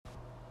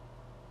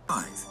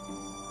5.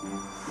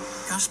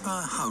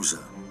 Kaspar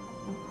Hauser.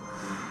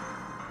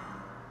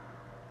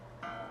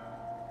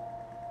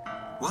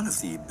 One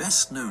of the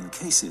best-known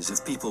cases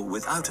of people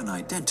without an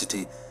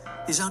identity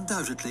is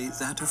undoubtedly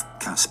that of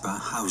Kaspar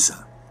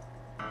Hauser.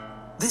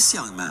 This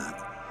young man,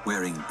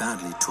 wearing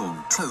badly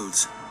torn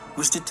clothes,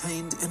 was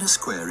detained in a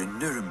square in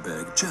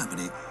Nuremberg,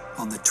 Germany,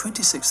 on the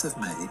 26th of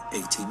May,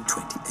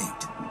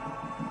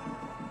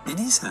 1828. In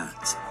his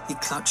hands, he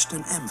clutched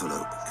an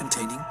envelope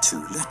containing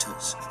 2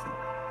 letters.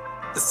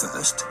 The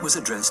first was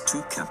addressed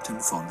to Captain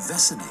von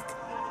Wessenig,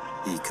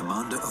 the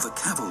commander of a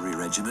cavalry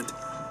regiment,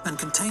 and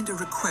contained a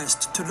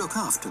request to look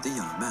after the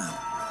young man.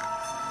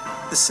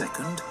 The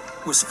second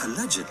was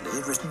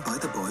allegedly written by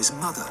the boy's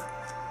mother,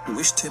 who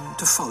wished him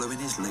to follow in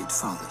his late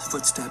father's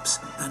footsteps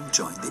and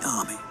join the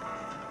army.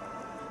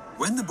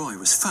 When the boy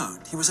was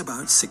found, he was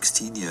about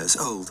 16 years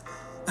old,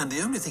 and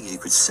the only thing he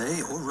could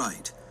say or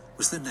write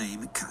was the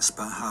name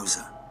Kaspar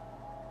Hauser.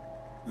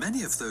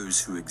 Many of those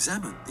who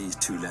examined these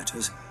 2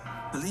 letters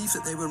believed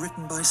that they were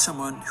written by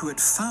someone who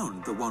had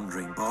found the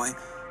wandering boy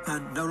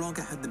and no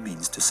longer had the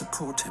means to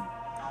support him.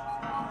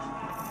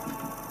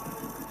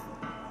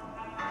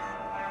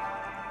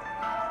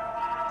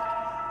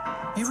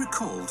 He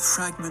recalled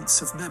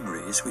fragments of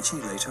memories which he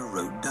later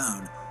wrote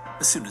down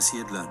as soon as he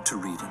had learned to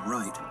read and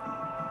write.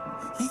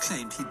 He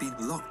claimed he'd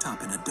been locked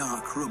up in a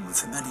dark room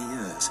for many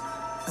years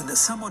and that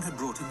someone had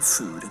brought him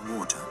food and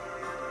water.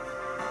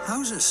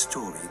 Hauser's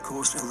story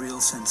caused a real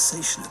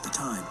sensation at the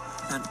time,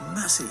 and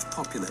massive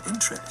popular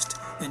interest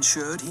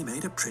ensured he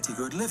made a pretty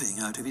good living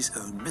out of his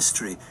own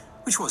mystery,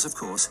 which was, of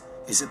course,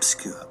 his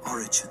obscure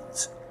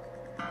origins.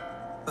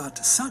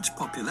 But such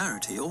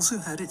popularity also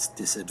had its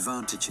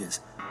disadvantages,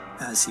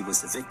 as he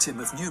was the victim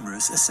of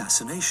numerous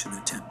assassination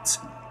attempts.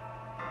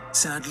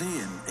 Sadly,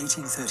 in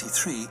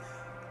 1833,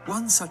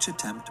 one such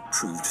attempt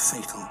proved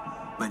fatal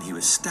when he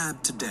was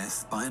stabbed to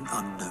death by an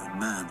unknown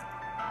man.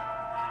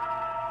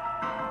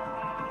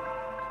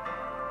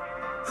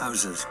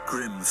 Hauser's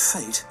grim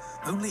fate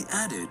only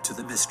added to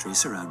the mystery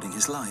surrounding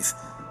his life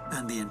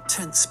and the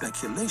intense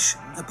speculation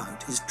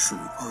about his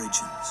true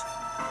origins.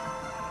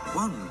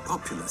 One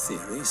popular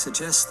theory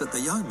suggests that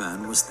the young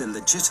man was the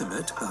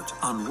legitimate but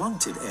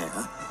unwanted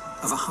heir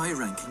of a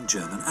high-ranking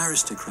German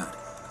aristocrat,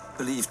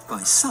 believed by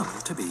some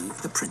to be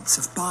the Prince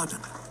of Baden.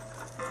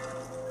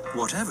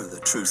 Whatever the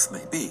truth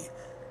may be,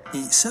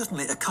 he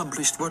certainly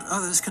accomplished what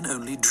others can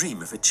only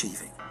dream of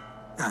achieving,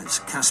 as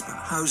Kaspar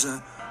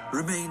Hauser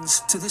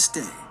remains to this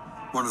day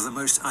one of the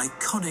most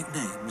iconic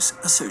names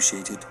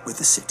associated with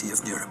the city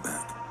of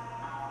Nuremberg.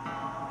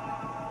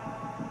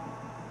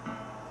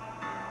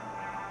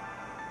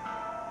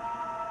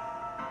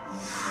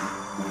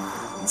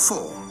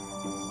 Four.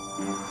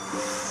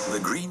 The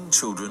Green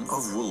Children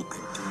of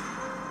Woolpit.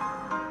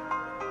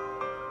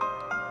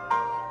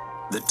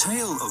 The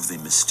tale of the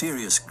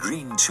mysterious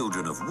Green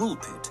Children of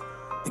Woolpit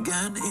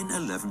began in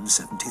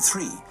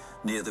 1173,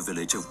 near the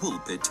village of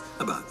Woolpit,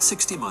 about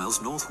 60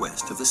 miles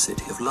northwest of the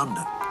city of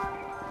London.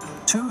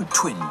 2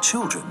 twin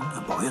children,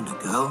 a boy and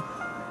a girl,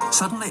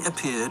 suddenly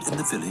appeared in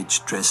the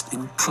village dressed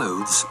in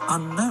clothes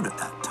unknown at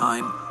that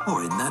time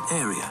or in that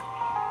area.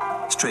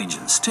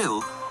 Stranger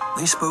still,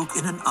 they spoke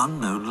in an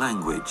unknown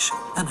language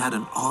and had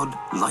an odd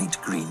light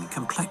green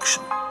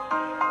complexion.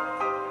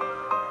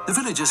 The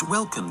villagers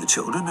welcomed the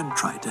children and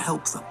tried to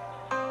help them.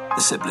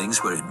 The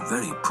siblings were in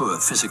very poor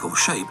physical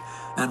shape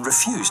and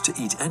refused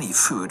to eat any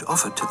food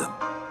offered to them.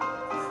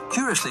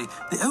 Curiously,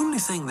 the only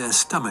thing their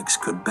stomachs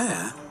could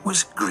bear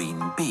was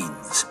green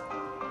beans.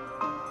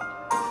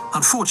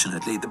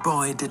 Unfortunately, the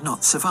boy did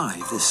not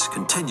survive this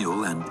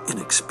continual and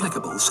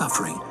inexplicable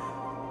suffering.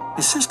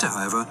 His sister,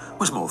 however,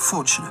 was more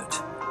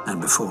fortunate, and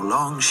before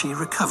long she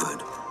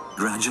recovered,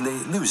 gradually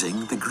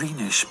losing the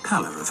greenish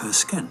pallor of her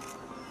skin.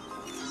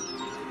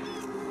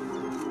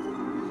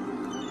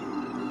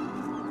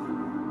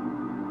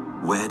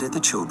 Where did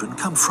the children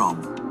come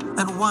from,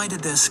 and why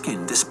did their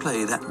skin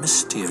display that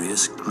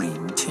mysterious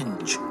green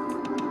tinge?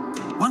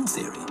 One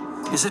theory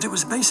is that it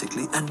was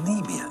basically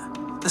anemia,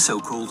 the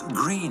so-called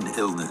green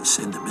illness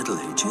in the Middle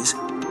Ages,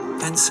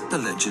 hence the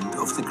legend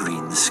of the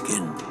green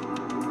skin.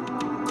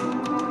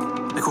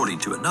 According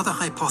to another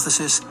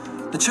hypothesis,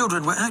 the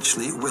children were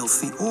actually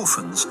wealthy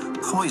orphans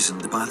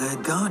poisoned by their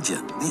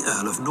guardian, the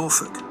Earl of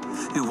Norfolk,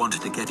 who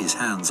wanted to get his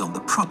hands on the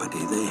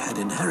property they had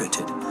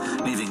inherited,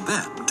 leaving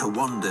them to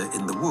wander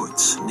in the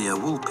woods near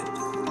Woolpit.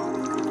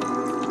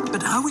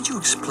 But how would you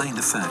explain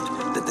the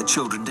fact that the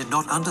children did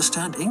not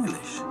understand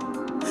English?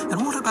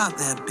 And what about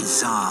their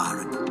bizarre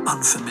and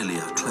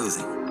unfamiliar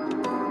clothing?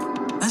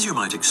 As you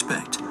might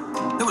expect,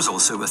 there was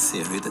also a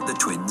theory that the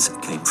twins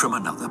came from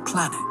another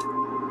planet.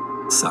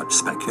 Such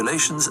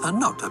speculations are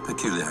not a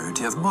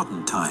peculiarity of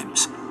modern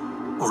times.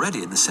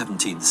 Already in the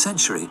 17th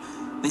century,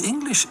 the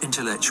English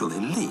intellectual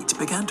elite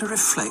began to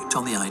reflect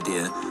on the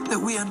idea that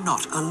we are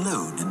not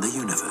alone in the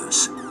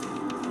universe.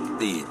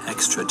 The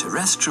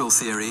extraterrestrial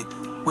theory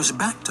was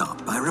backed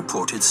up by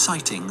reported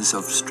sightings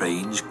of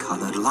strange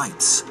coloured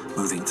lights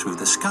moving through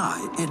the sky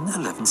in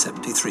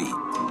 1173,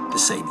 the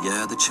same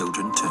year the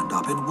children turned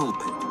up in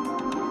Woolpit.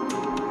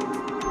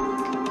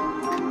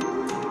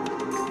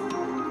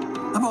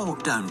 more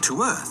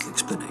down-to-earth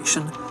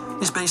explanation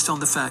is based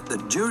on the fact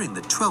that during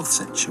the 12th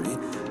century,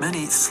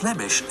 many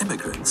Flemish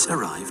immigrants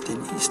arrived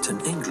in eastern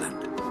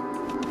England.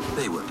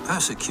 They were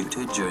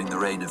persecuted during the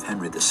reign of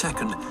Henry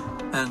II,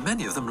 and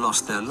many of them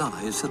lost their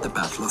lives at the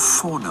Battle of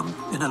Fornham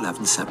in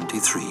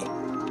 1173.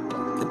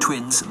 The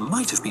twins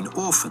might have been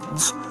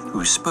orphans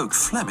who spoke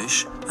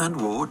Flemish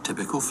and wore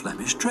typical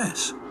Flemish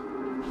dress.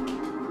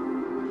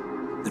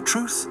 The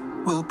truth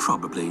will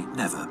probably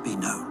never be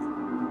known.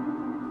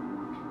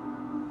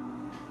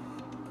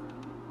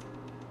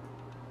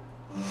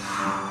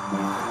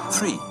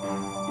 3.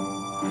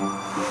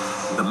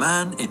 The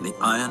Man in the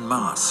Iron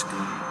Mask.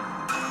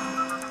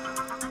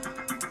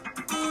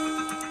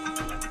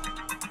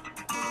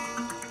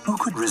 Who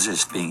could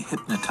resist being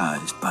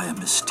hypnotized by a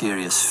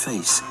mysterious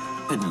face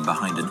hidden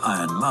behind an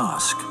iron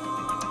mask,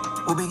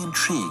 or being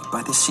intrigued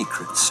by the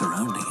secrets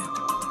surrounding it?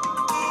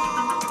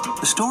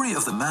 The story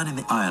of the Man in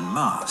the Iron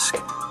Mask,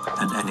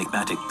 an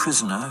enigmatic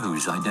prisoner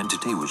whose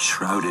identity was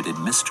shrouded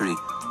in mystery,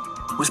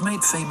 was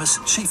made famous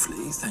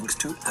chiefly thanks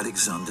to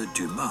Alexandre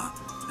Dumas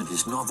and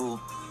his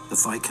novel The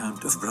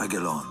Viscount of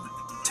Bragelonne,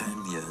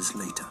 10 years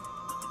later.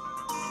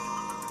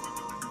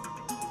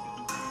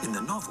 In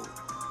the novel,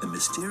 the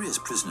mysterious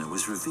prisoner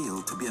was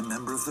revealed to be a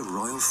member of the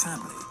royal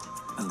family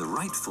and the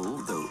rightful,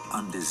 though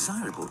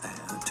undesirable,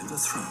 heir to the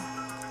throne.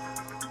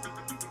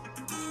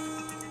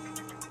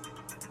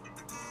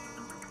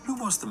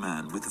 Who was the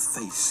man with the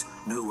face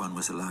no one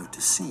was allowed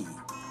to see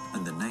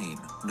and the name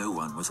no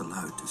one was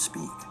allowed to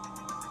speak?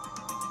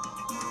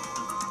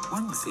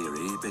 One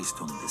theory,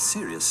 based on the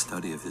serious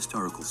study of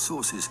historical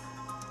sources,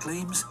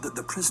 claims that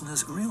the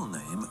prisoner's real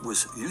name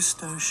was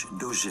Eustache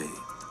d'Auger.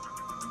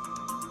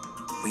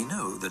 We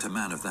know that a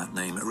man of that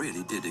name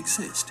really did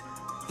exist.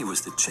 He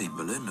was the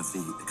chamberlain of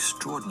the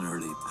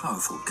extraordinarily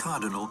powerful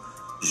Cardinal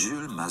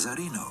Jules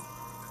Mazarino,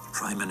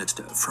 Prime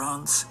Minister of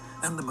France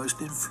and the most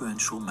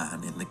influential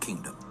man in the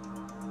kingdom.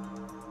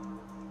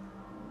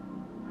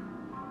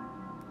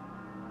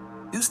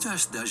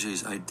 Eustache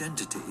d'Auger's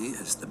identity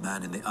as the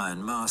Man in the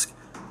Iron Mask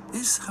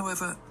is,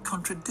 however,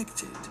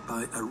 contradicted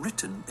by a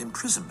written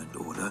imprisonment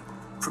order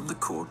from the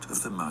court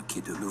of the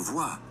Marquis de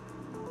Louvois,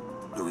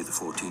 Louis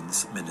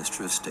XIV's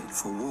Minister of State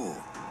for War.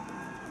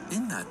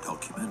 In that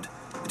document,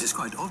 it is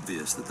quite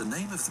obvious that the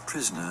name of the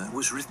prisoner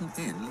was written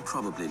in,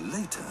 probably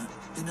later,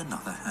 in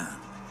another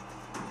hand.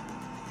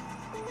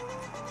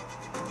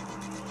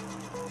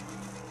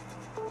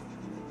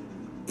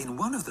 In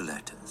one of the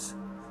letters,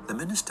 the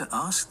minister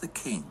asked the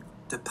king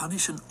to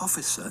punish an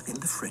officer in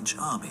the French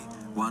army,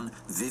 one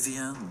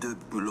Vivien de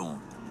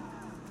Boulogne,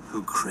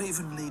 who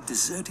cravenly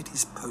deserted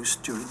his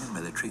post during a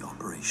military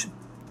operation.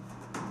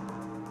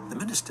 The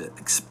minister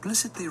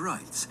explicitly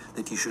writes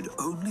that he should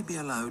only be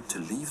allowed to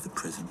leave the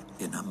prison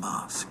in a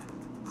mask.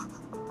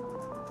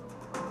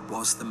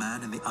 Was the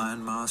Man in the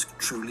Iron Mask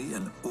truly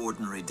an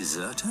ordinary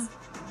deserter?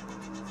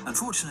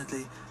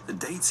 Unfortunately, the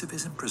dates of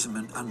his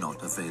imprisonment are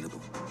not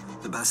available.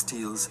 The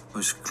Bastille's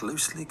most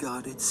closely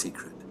guarded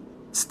secret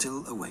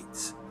still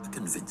awaits a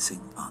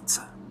convincing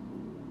answer.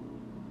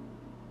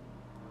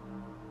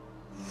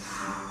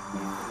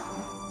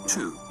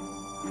 2.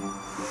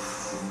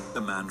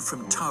 The Man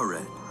from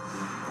Taured.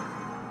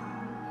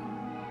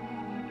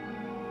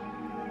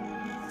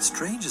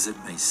 Strange as it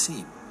may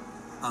seem,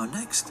 our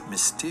next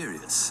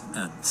mysterious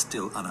and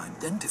still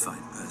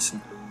unidentified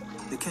person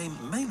became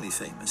mainly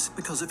famous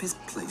because of his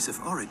place of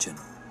origin,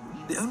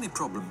 the only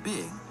problem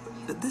being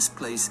that this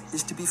place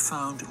is to be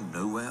found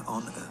nowhere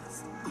on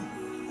Earth.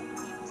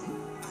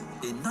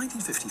 In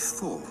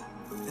 1954,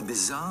 a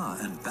bizarre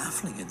and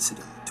baffling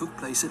incident took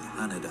place at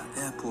Haneda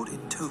Airport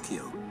in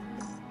Tokyo.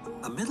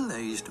 A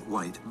middle-aged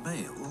white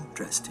male,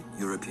 dressed in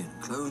European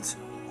clothes,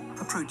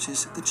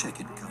 approaches the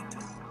check-in counter.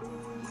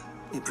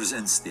 He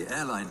presents the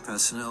airline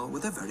personnel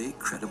with a very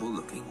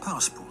credible-looking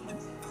passport.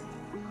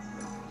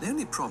 The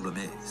only problem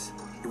is,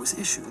 it was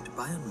issued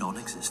by a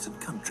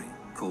non-existent country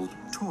called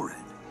Taured.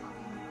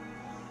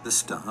 The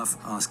staff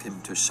ask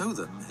him to show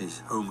them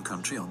his home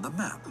country on the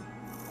map.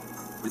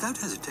 Without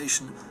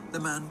hesitation, the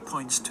man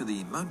points to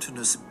the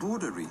mountainous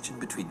border region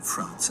between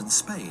France and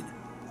Spain,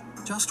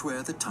 just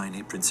where the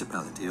tiny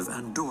Principality of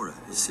Andorra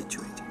is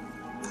situated.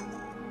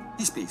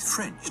 He speaks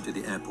French to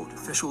the airport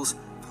officials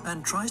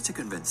and tries to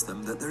convince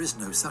them that there is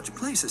no such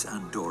place as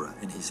Andorra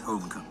in his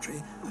home country,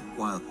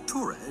 while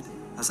Taured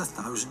has a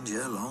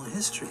 1,000-year-long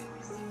history.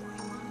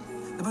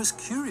 The most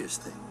curious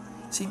thing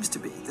seems to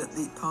be that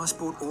the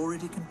passport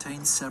already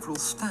contains several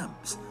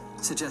stamps,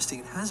 suggesting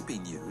it has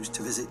been used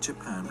to visit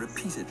Japan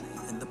repeatedly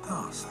in the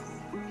past.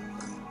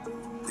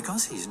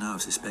 Because he's now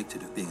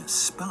suspected of being a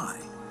spy,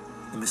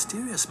 the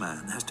mysterious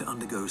man has to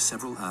undergo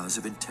several hours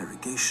of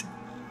interrogation.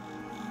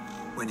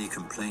 When he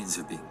complains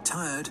of being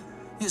tired,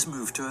 he is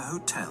moved to a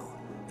hotel,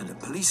 and a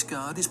police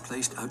guard is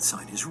placed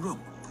outside his room.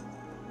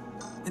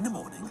 In the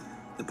morning,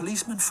 the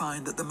policemen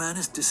find that the man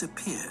has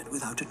disappeared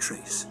without a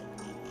trace,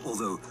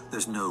 although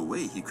there's no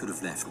way he could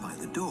have left by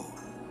the door.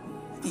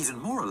 Even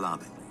more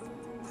alarmingly,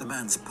 the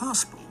man's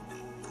passport,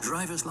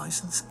 driver's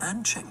license,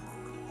 and checkbook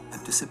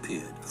have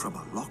disappeared from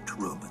a locked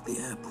room at the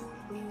airport.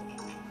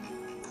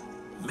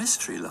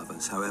 Mystery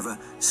lovers, however,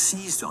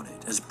 seized on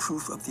it as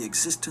proof of the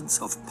existence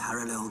of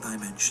parallel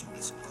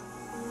dimensions.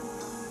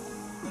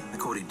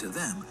 According to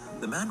them,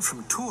 the man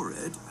from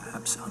Taured,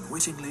 perhaps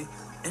unwittingly,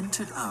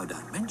 entered our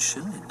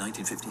dimension in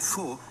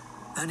 1954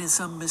 and in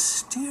some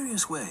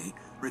mysterious way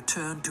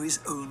returned to his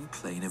own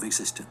plane of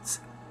existence,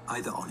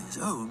 either on his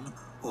own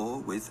or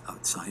with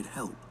outside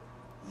help.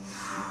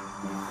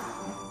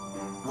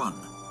 1.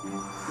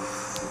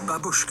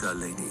 Babushka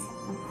Lady.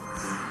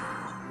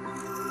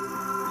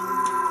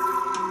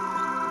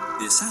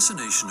 The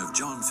assassination of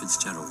John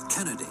Fitzgerald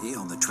Kennedy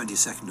on the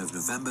 22nd of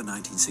November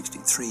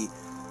 1963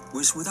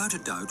 was without a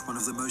doubt one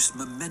of the most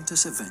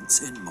momentous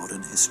events in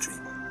modern history.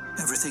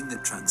 Everything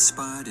that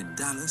transpired in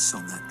Dallas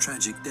on that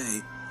tragic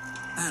day,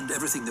 and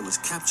everything that was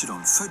captured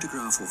on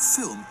photograph or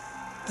film,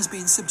 has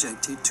been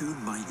subjected to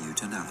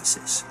minute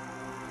analysis,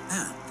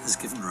 and has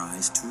given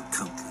rise to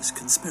countless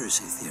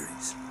conspiracy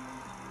theories.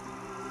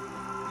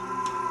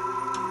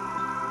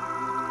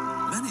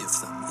 Many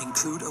of them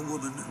include a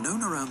woman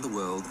known around the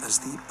world as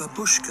the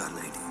Babushka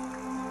Lady.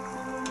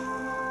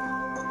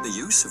 The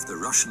use of the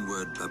Russian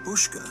word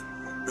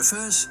babushka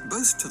refers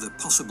both to the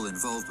possible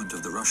involvement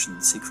of the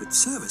Russian Secret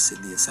Service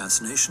in the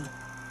assassination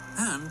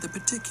and the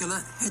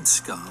particular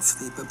headscarf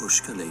the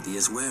Babushka Lady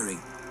is wearing,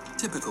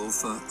 typical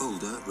for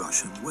older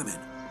Russian women.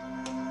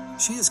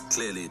 She is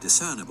clearly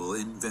discernible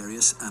in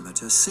various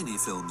amateur cine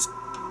films,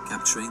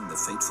 capturing the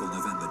fateful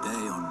November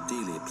day on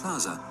Dealey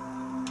Plaza,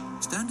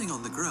 standing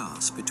on the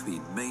grass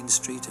between Main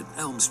Street and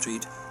Elm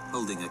Street,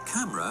 holding a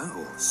camera,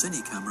 or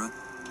cine-camera,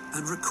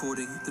 and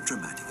recording the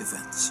dramatic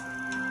events.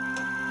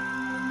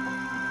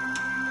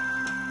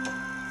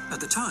 At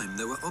the time,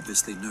 there were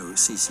obviously no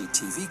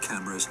CCTV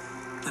cameras,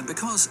 and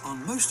because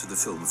on most of the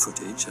film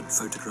footage and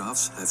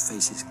photographs her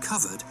face is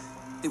covered,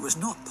 it was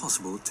not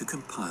possible to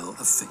compile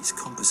a face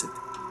composite.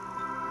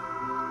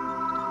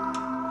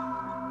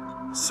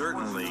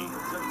 Certainly,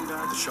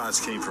 the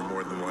shots came from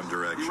more than one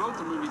direction.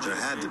 There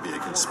had to be a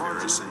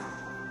conspiracy.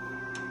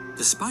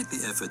 Despite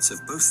the efforts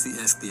of both the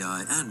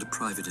FBI and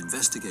private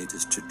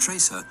investigators to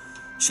trace her,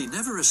 she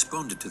never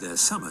responded to their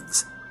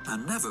summons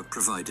and never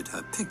provided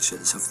her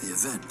pictures of the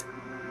event.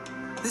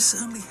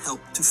 This only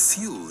helped to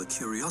fuel the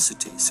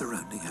curiosity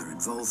surrounding her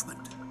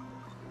involvement.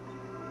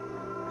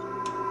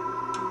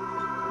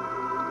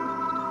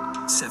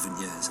 7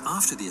 years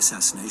after the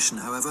assassination,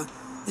 however,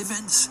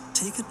 events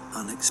take an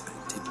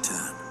unexpected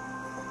turn.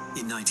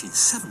 In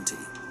 1970,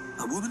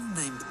 a woman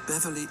named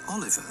Beverly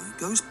Oliver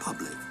goes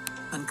public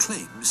and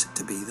claims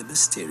to be the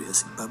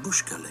mysterious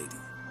Babushka Lady.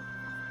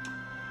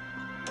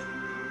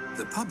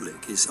 The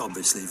public is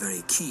obviously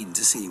very keen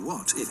to see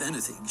what, if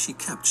anything, she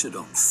captured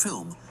on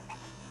film,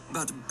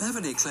 but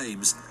Beverly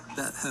claims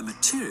that her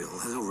material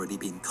has already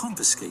been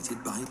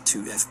confiscated by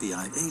 2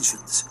 FBI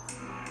agents.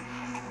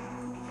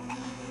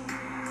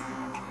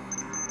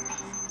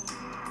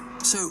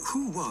 So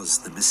who was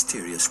the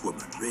mysterious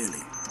woman,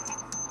 really?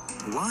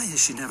 Why has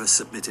she never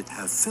submitted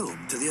her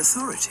film to the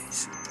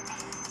authorities?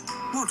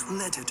 What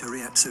led her to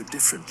react so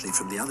differently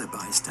from the other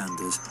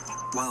bystanders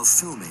while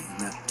filming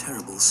that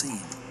terrible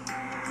scene?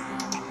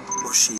 Was she